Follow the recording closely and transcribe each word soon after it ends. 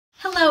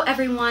Hello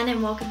everyone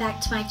and welcome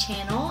back to my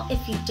channel.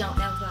 If you don't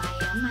know who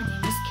I am, my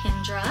name is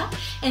Kendra,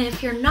 and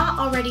if you're not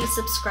already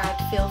subscribed,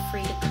 feel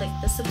free to click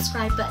the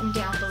subscribe button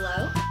down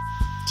below.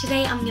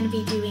 Today I'm going to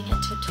be doing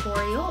a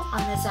tutorial on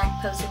the ZAC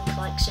POSEN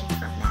collection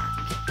from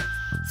MAC.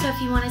 So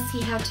if you want to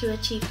see how to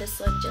achieve this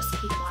look, just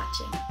keep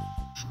watching.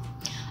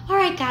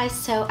 Alright guys,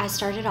 so I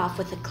started off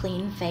with a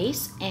clean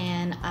face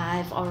and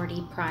I've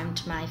already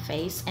primed my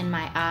face and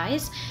my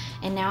eyes,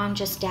 and now I'm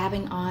just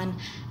dabbing on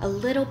a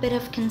little bit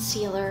of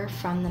concealer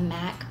from the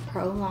MAC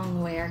Pro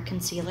Longwear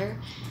Concealer,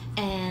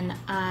 and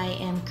I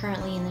am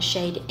currently in the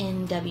shade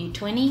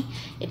NW20.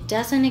 It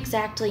doesn't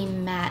exactly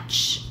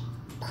match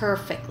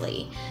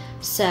perfectly,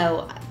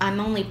 so I'm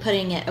only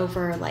putting it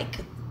over like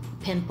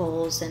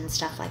pimples and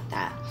stuff like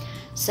that.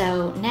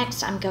 So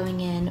next I'm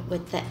going in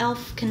with the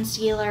e.l.f.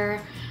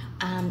 concealer.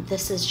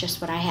 This is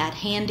just what I had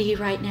handy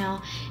right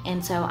now,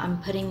 and so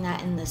I'm putting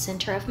that in the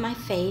center of my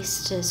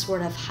face to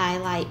sort of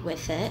highlight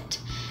with it,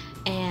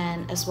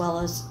 and as well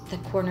as the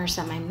corners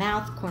of my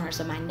mouth, corners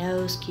of my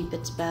nose,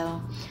 Cupid's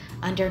bow,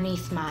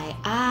 underneath my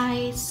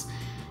eyes,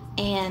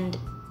 and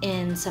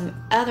in some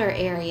other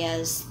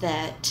areas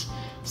that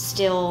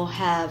still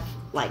have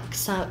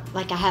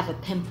like I have a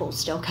pimple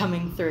still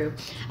coming through.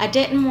 I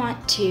didn't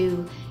want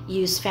to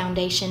use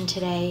foundation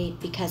today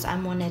because I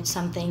wanted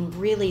something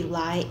really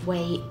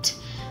lightweight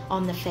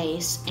on the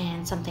face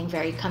and something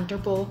very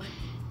comfortable,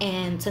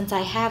 and since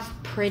I have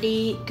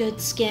pretty good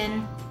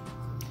skin,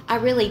 I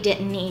really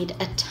didn't need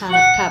a ton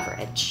of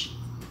coverage.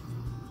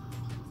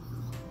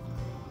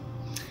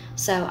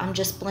 So I'm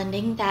just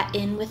blending that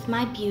in with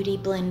my beauty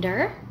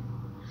blender.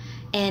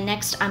 And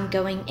next I'm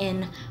going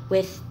in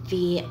with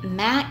the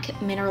MAC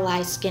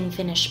Mineralized Skin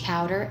Finish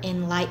Powder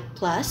in Light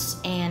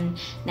Plus, and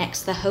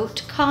next the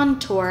Haute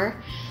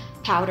Contour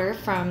Powder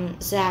from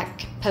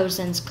ZAC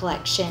POSEN's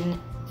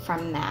collection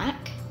from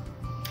MAC.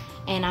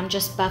 And I'm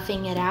just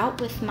buffing it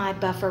out with my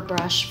buffer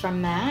brush from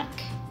MAC.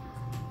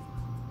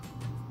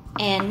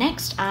 And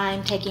next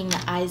I'm taking the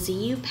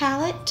IZU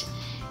palette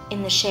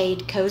in the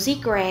shade Cozy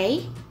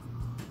Gray,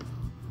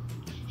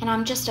 and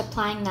I'm just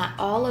applying that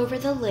all over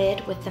the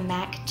lid with the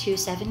MAC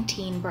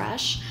 217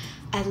 brush.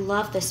 I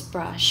love this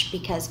brush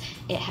because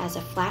it has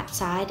a flat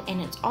side and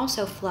it's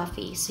also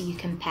fluffy, so you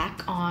can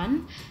pack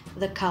on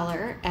the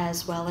color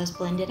as well as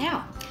blend it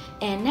out.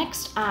 And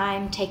next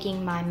I'm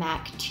taking my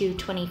MAC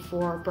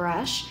 224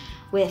 brush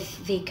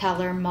with the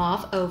color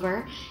Mauve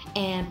Over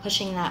and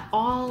pushing that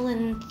all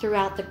in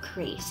throughout the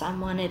crease. I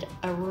wanted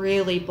a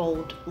really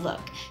bold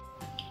look.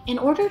 In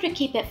order to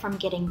keep it from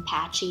getting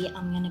patchy,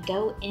 I'm going to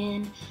go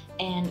in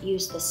and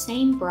use the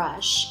same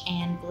brush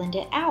and blend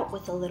it out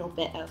with a little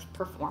bit of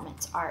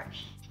performance art.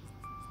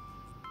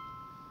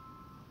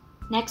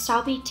 Next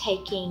I'll be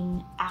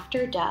taking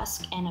After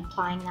Dusk and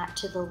applying that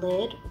to the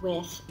lid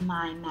with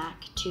my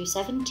MAC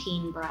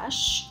 217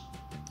 brush.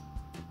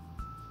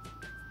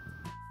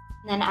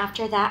 Then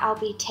after that I'll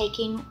be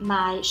taking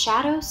my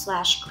Shadow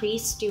 /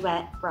 Crease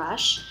Duet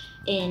brush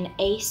in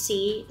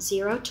AC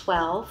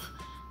 012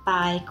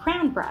 by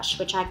Crown Brush,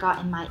 which I got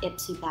in my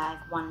Ipsy bag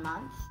 1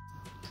 month.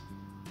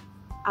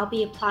 I'll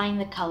be applying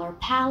the color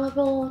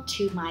Palatable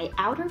to my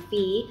outer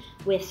V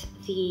with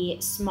the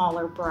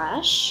smaller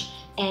brush,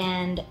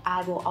 and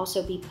I will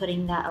also be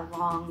putting that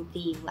along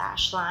the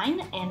lash line,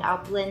 and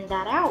I'll blend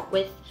that out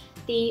with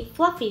the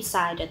fluffy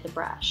side of the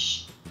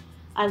brush.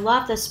 I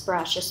love this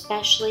brush,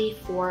 especially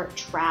for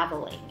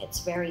traveling. It's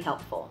very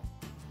helpful.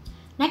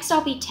 Next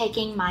I'll be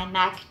taking my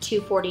MAC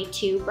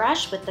 242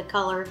 brush with the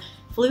color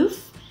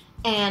Floof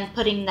and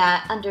putting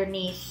that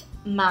underneath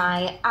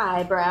my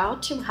eyebrow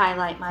to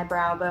highlight my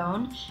brow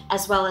bone,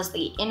 as well as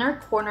the inner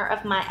corner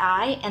of my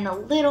eye and a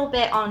little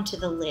bit onto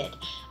the lid.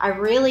 I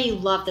really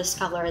love this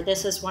color.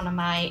 This is one of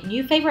my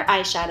new favorite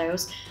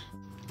eyeshadows.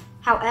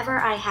 However,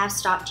 I have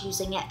stopped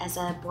using it as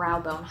a brow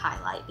bone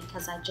highlight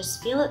because I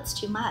just feel it's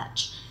too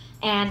much.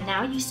 And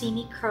now you see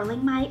me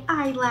curling my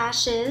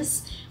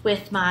eyelashes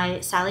with my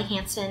Sally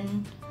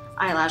Hansen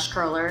eyelash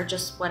curler,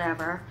 just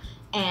whatever.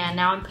 And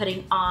now I'm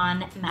putting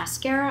on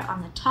mascara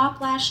on the top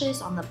lashes,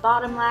 on the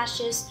bottom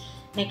lashes.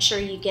 Make sure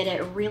you get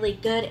it really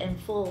good and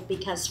full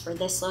because for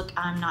this look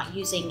I'm not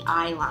using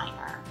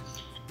eyeliner.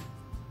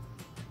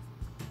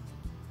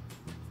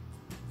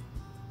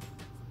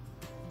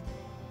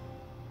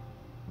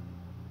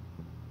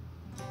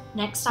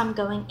 Next I'm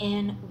going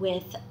in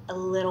with a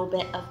little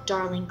bit of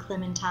Darling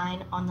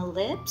Clementine on the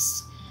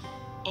lips,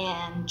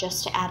 and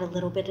just to add a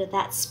little bit of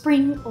that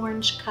spring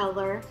orange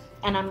color.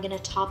 And I'm going to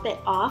top it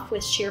off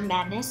with Sheer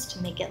Madness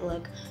to make it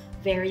look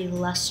very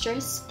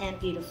lustrous and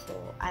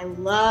beautiful. I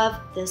love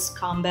this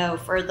combo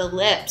for the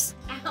lips.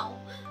 Ow!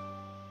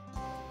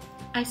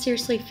 I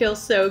seriously feel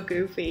so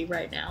goofy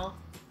right now.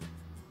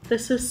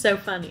 This is so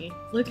funny.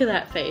 Look at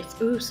that face.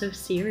 Ooh, so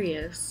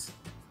serious.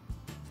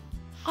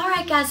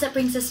 Alright guys, that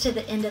brings us to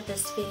the end of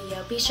this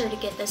video. Be sure to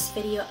give this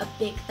video a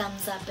big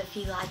thumbs up if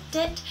you liked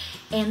it,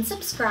 and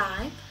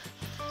subscribe.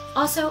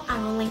 Also, I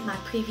will link my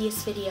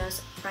previous videos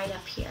right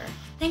up here.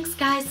 Thanks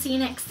guys, see you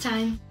next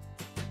time.